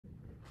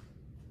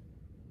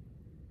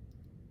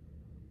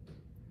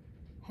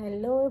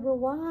Hello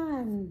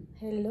everyone!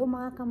 Hello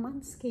mga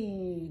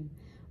kamanskin!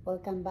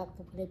 Welcome back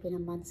to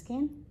Filipina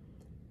Manskin.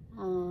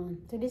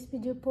 Today's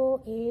video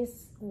po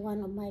is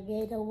one of my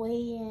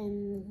getaway,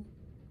 and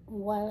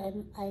while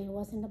I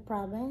was in the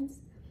province,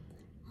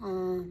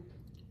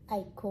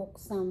 I cooked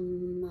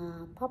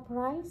some pop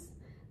rice.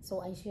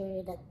 So I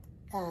share that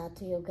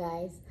to you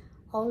guys.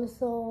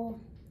 Also,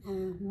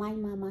 my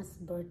mama's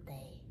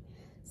birthday.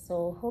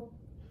 So hope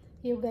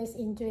you guys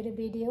enjoy the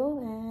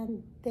video,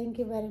 and thank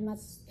you very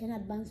much in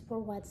advance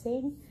for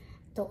watching.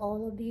 To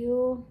all of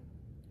you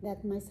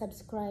that my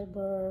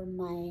subscriber,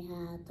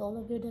 to all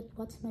of you that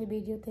watch my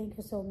video, thank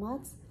you so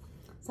much.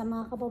 Sa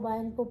mga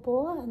kababayan ko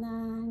po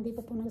na hindi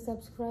pa po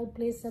nag-subscribe,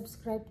 please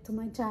subscribe to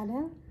my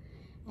channel,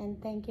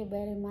 and thank you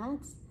very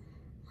much.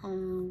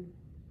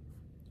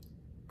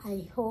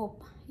 I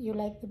hope you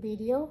like the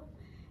video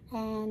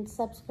and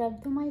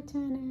subscribe to my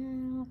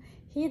channel.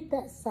 Hit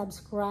that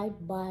subscribe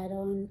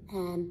button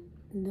and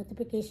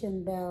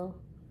notification bell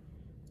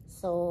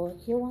so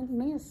you won't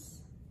miss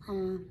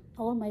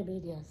all my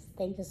videos.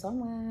 Thank you so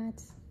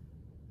much.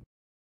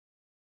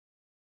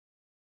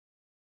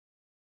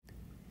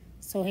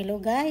 So hello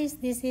guys,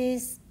 this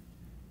is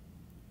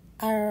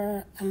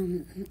our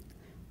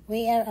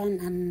we are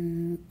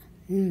on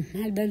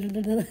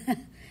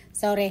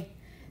sorry,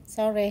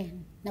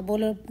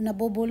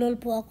 nabubulol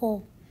po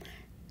ako.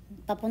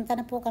 Papunta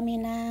na po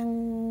kami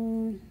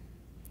ng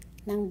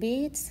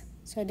beach.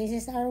 So this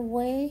is our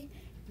way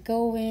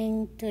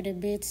going to the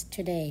beach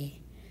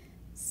today.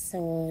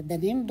 So the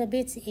name of the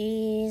beach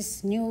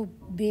is New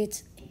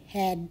Beach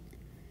Head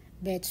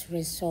Beach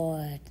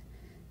Resort.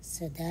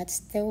 So that's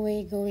the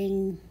way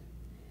going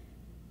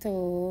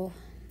to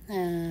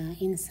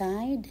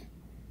inside.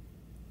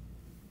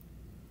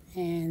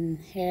 And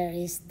here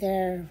is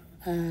their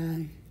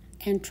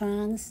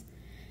entrance,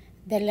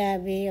 the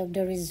lobby of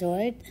the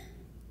resort,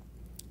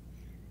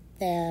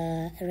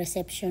 the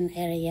reception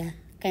area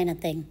kind of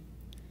thing.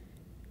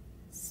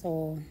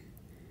 So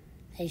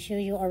I show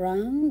you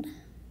around.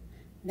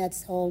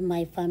 That's all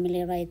my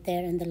family right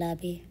there in the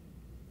lobby.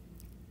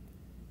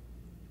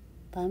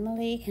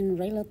 Family and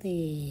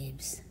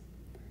relatives.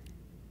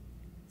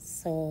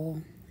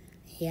 So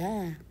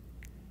yeah.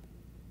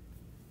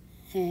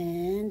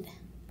 And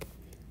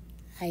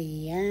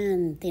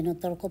ayan,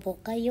 tinutur ko po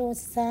kayo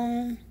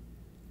sa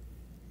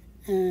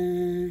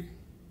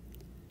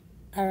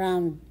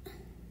around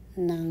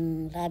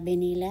ng lobby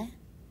nila.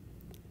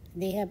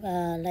 They have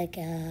like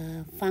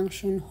a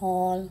function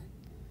hall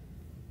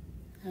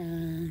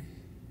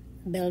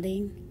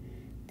building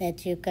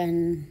that you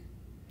can,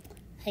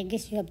 I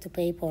guess you have to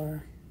pay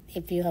for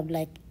if you have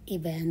like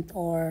event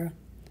or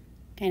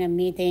kind of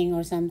meeting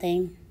or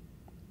something.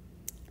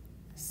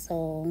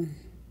 So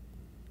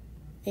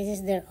this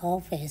is their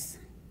office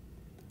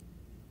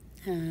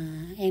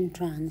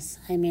entrance,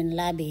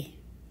 lobby.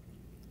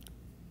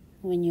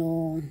 When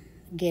you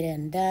get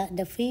in, the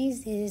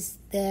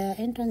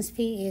entrance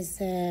fee is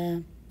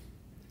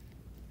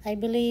I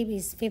believe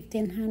is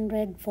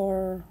 1,500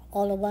 for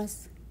all of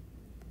us,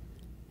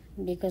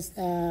 because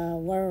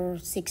we're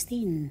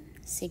 16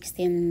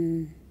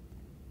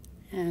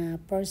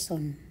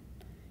 person,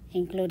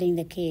 including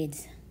the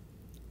kids.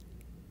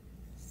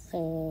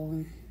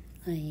 So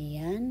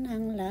ayan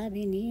ang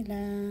lobby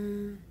nila.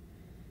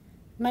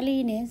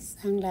 Malinis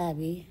ang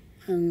lobby,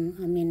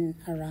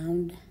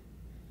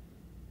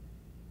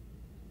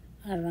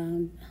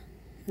 around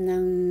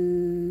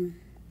ng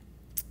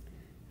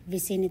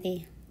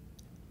vicinity.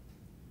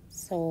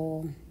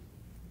 So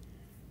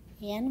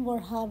yan, we're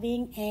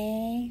having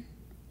a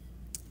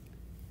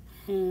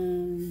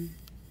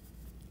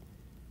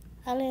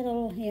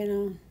little,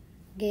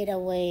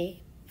 getaway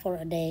for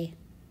a day.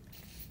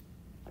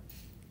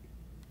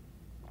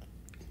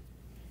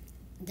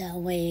 That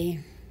way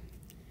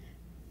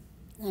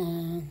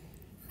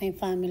my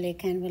family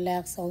can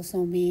relax,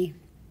 also me.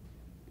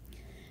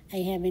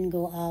 I haven't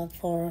go out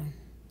for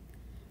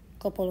a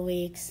couple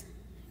weeks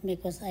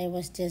because I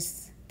was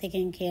just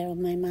taking care of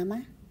my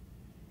mama.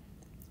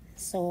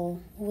 So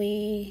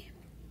we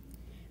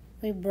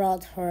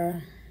brought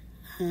her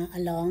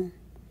along.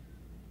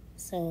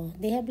 So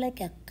they have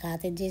like a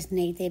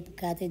native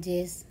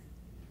cottages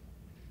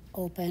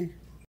open.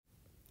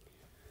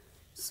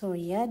 So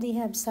yeah, they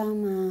have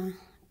some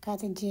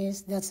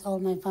cottages. That's all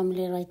my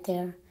family right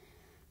there.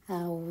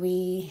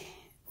 We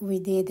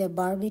did a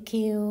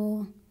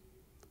barbecue.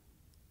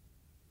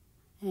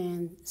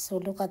 And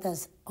so look at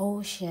this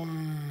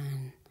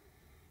ocean.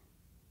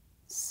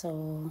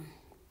 So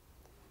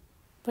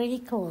pretty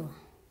cool.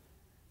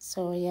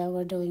 So yeah,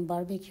 we're doing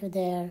barbecue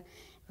there.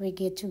 We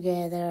get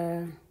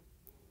together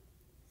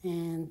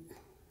and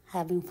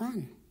having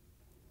fun.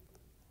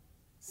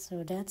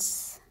 So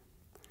that's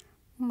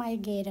my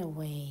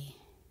getaway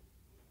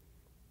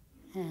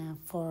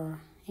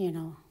for,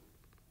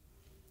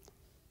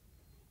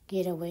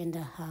 get away in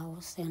the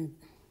house and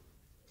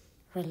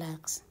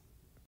relax.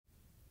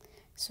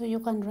 So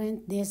you can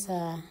rent this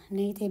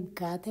native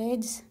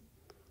cottage.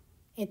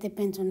 It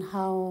depends on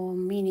how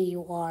many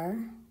you are,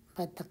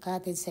 but the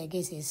cottage, I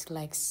guess, is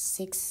like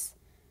 6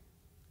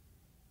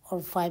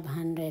 or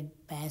 500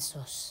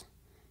 pesos.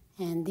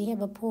 And they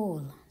have a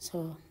pool.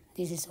 So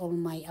this is all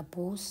my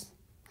apos.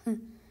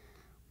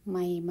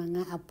 May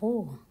mga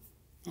apo.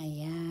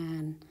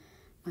 Ayan.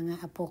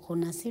 Mga apo ko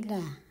na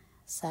sila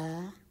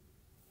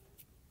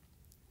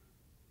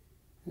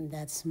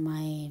that's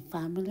my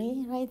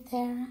family right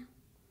there.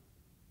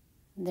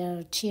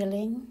 They're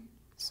chilling.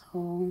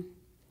 So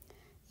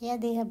yeah,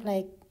 they have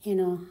like,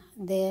 I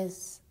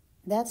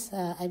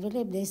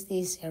believe this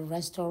is a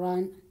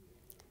restaurant.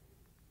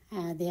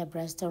 They have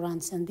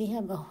restaurants and they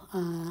have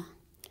a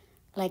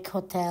like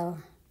hotel.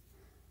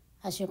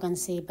 As you can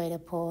see by the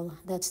pole,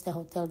 that's the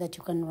hotel that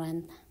you can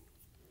rent.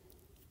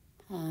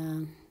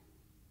 You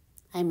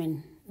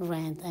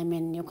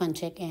can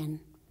check in,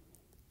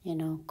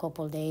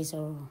 couple days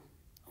or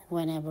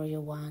whenever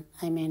you want.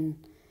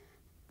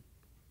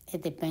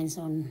 It depends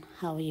on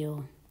how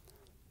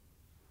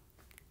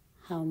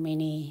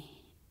many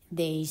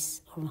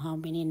days or how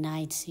many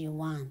nights you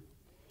want.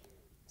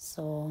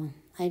 So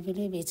I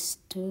believe it's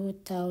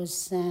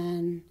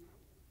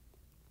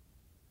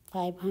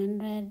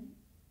 2,500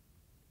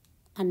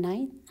 a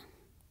night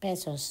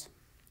pesos.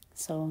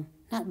 So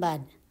not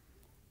bad.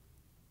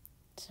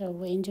 So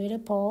we enjoy the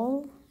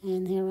pool,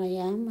 and here I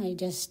am. I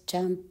just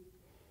jumped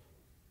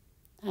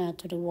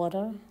to the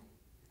water,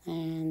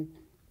 and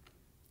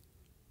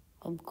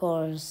of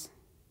course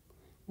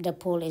the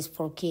pool is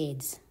for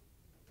kids.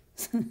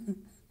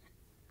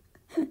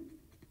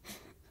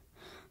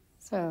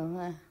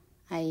 So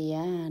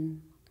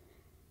ayan,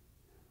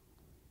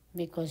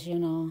 because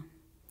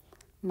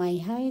my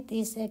height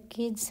is a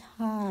kid's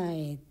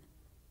height.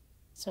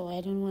 So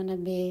I don't want to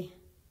be,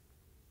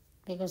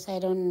 because I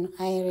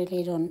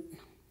really don't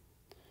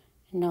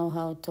know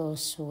how to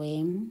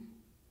swim.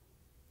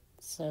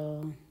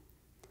 So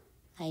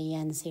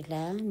ayan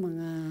sila,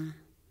 mga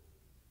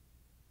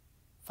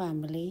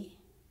family.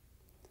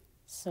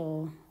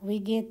 So we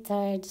get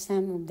tired.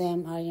 Some of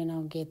them are,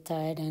 get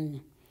tired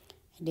and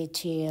they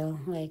chill,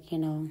 like,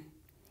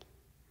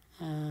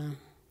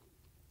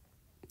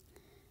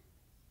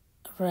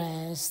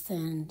 rest,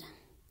 and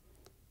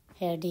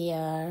here they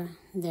are.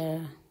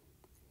 They're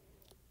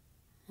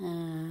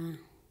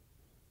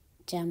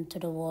jump to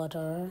the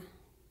water.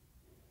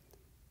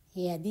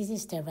 Yeah, this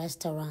is the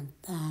restaurant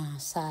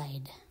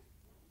side.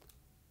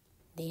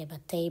 They have a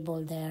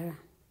table there.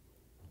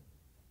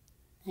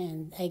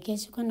 And I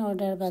guess you can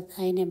order, but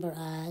I never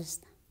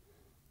asked.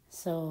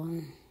 So,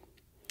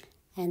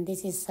 and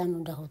this is some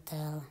of the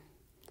hotel.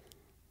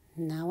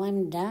 Now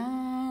I'm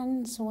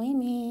done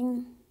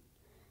swimming.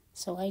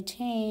 So I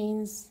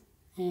changed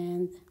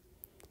and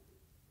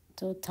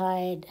too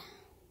tired.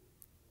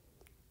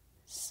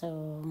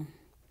 So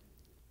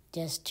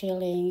just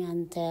chilling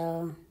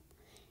until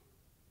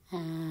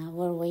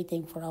we're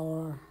waiting for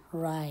our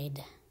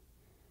ride.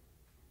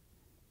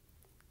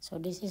 So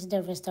this is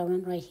the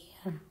restaurant right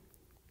here.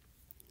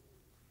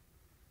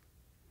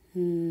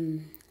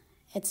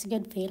 It's a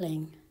good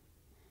feeling.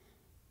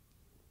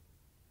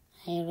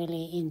 I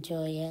really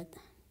enjoy it.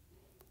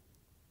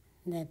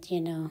 That,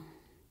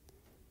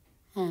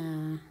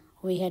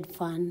 we had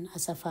fun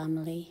as a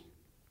family.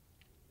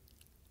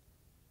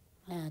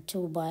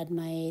 Too bad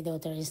my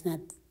daughter is not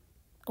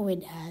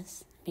with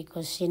us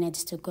because she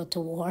needs to go to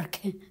work.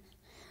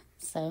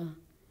 So,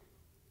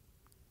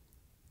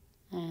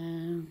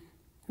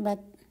 but,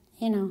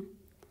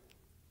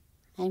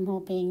 I'm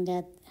hoping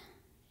that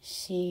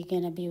she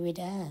gonna be with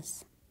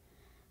us.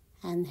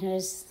 And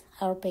here's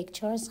our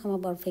pictures, some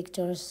of our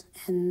pictures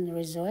in the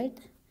resort.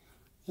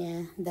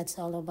 Yeah, that's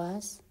all of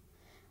us.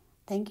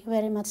 Thank you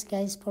very much,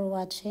 guys, for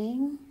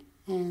watching.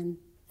 And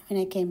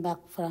when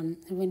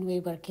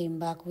we came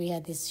back, we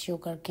had this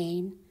sugar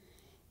cane.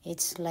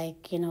 It's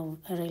like,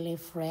 really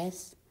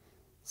fresh.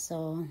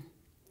 So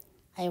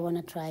I want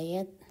to try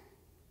it.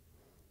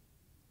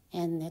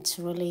 And it's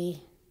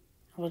really,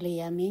 really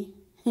yummy.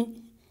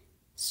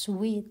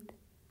 Sweet.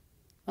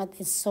 But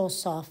it's so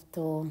soft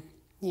to,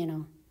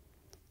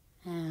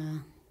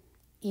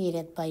 eat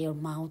it by your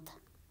mouth,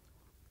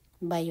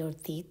 by your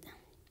teeth.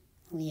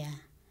 Yeah.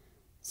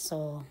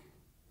 So,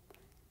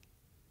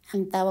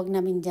 ang tawag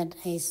namin dyan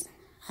is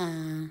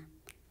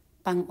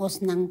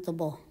pang-os ng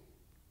tubo.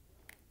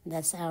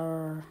 That's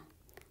how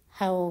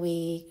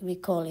we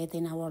call it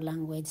in our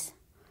language.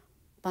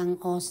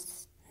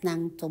 Pang-os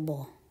ng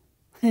tubo.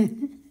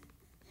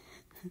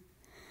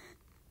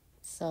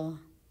 So,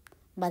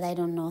 but I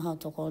don't know how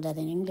to call that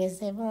in English.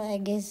 Well, I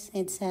guess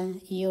it's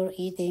you're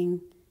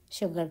eating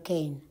sugar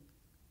cane,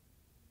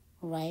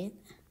 right?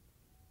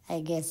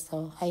 I guess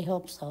so. I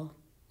hope so.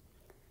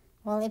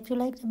 Well, if you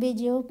like the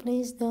video,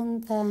 please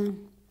don't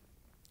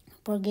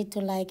forget to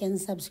like and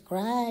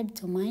subscribe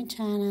to my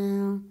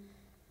channel.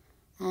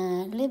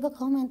 Leave a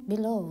comment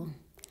below.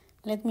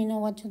 Let me know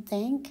what you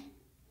think.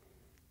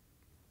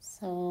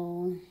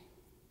 So,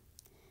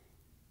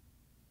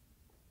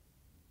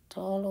 to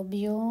all of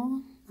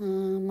you,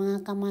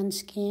 mga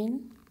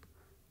kamanskin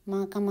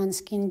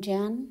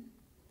dyan,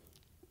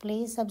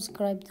 please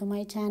subscribe to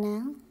my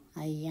channel.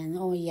 Ayan,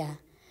 oh yeah,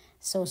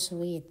 so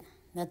sweet.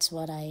 That's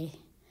what I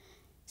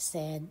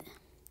said.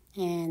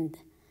 And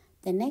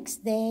the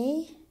next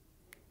day,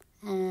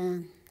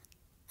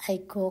 I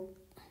cooked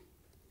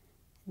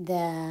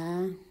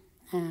the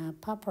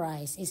puff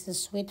rice. It's the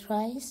sweet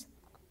rice.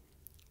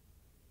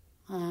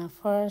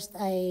 First,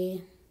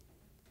 I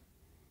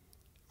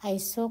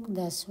soaked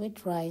the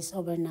sweet rice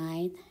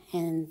overnight,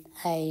 and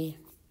I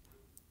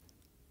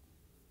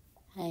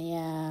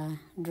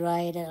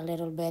dried it a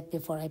little bit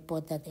before I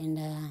put that in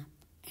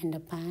the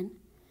pan.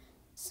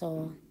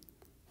 So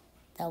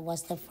that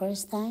was the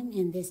first time,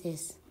 and this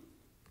is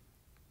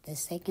the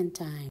second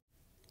time.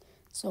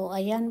 So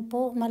ayan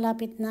po,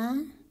 malapit na.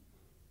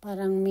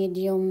 Parang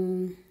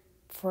medium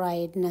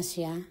fried na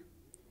siya.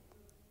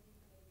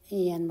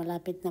 Ayan,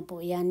 malapit na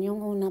po yan.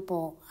 Yung una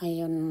po,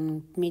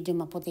 ayun, medyo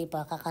maputi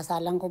pa.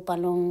 Kakasalang ko pa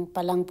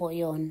lang po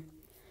yon.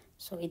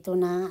 So, ito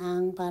na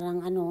ang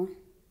parang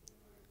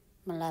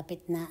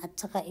malapit na. At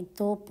saka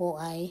ito po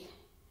ay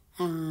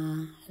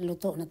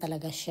luto na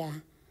talaga siya.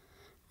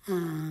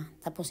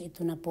 Tapos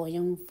ito na po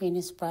yung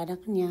finished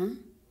product niya.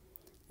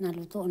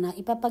 Naluto na.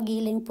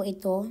 Ipapagiling po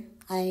ito.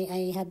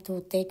 I have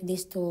to take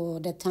this to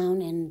the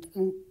town and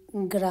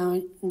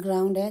ground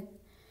it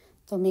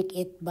to make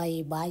it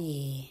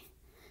bayi-bayi.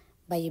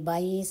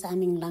 Bayi-bayi sa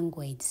aming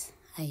language.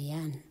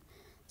 Ayan.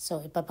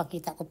 So,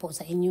 ipapakita ko po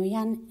sa inyo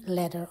yan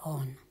later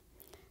on.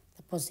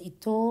 Tapos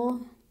ito,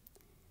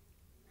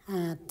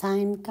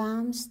 time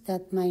comes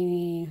that my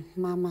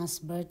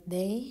mama's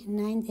birthday,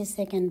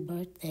 92nd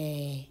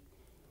birthday.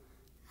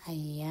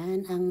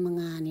 Ayan, ang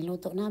mga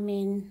niluto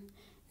namin.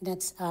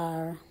 That's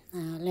our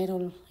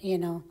little,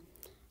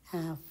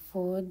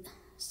 food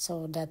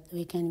so that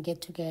we can get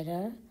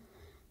together.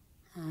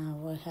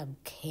 We'll have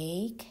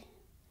cake.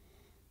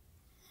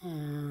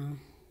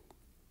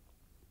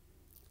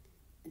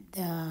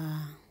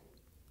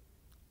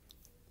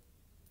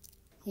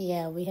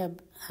 We have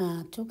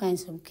two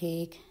kinds of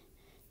cake,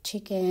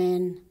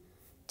 chicken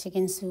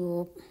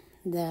soup,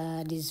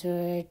 the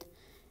dessert,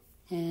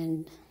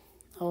 and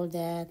all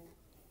that.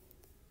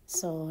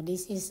 So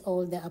this is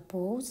all the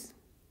apples,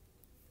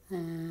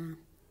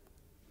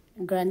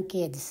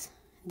 grandkids.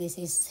 This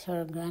is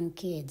her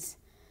grandkids.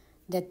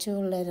 The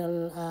two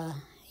little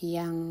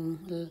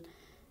young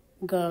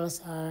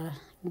girls are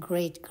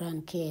great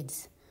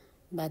grandkids,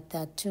 but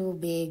the two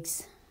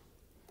bigs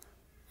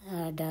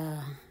are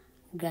the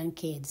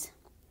grandkids.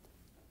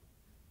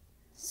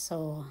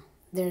 So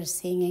they're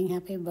singing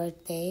happy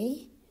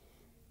birthday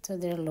to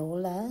their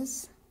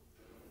lolas.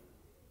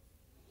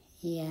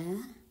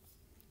 Yeah.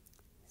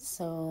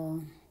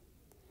 So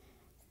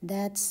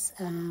that's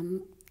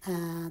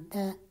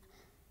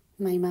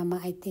my mama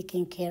I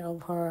taking care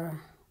of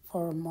her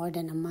for more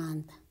than a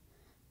month.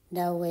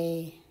 That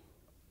way,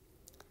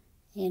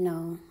 I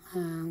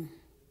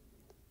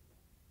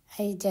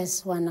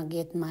just wanna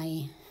get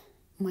my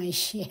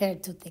share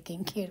to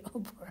taking care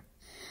of her.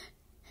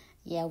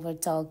 Yeah, we're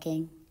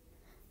talking.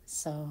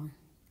 So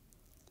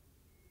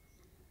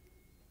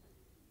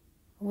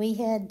we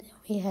had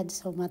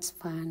so much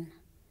fun,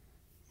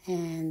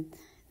 and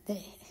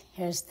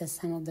here's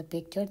some of the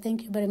picture.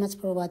 Thank you very much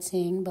for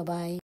watching.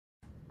 Bye-bye.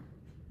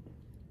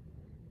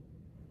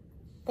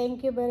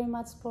 Thank you very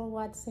much for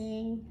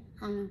watching.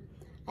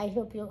 I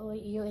hope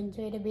you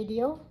enjoyed the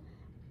video,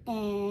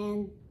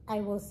 and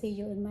I will see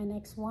you in my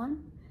next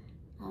one.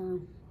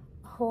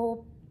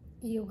 Hope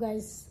you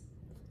guys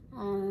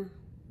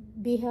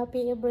be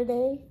happy every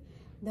day.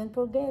 Don't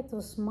forget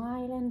to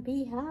smile and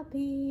be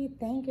happy.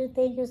 Thank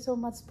you so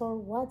much for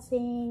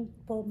watching.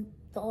 To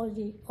all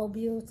of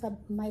you,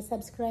 my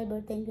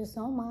subscriber, thank you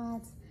so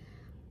much.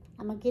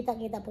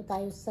 Magkita-kita po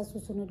tayo sa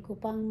susunod ko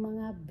pang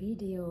mga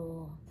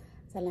video.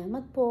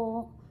 Salamat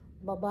po.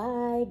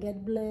 Bye-bye.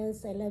 God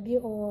bless. I love you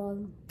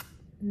all.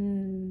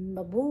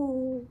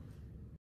 Babu.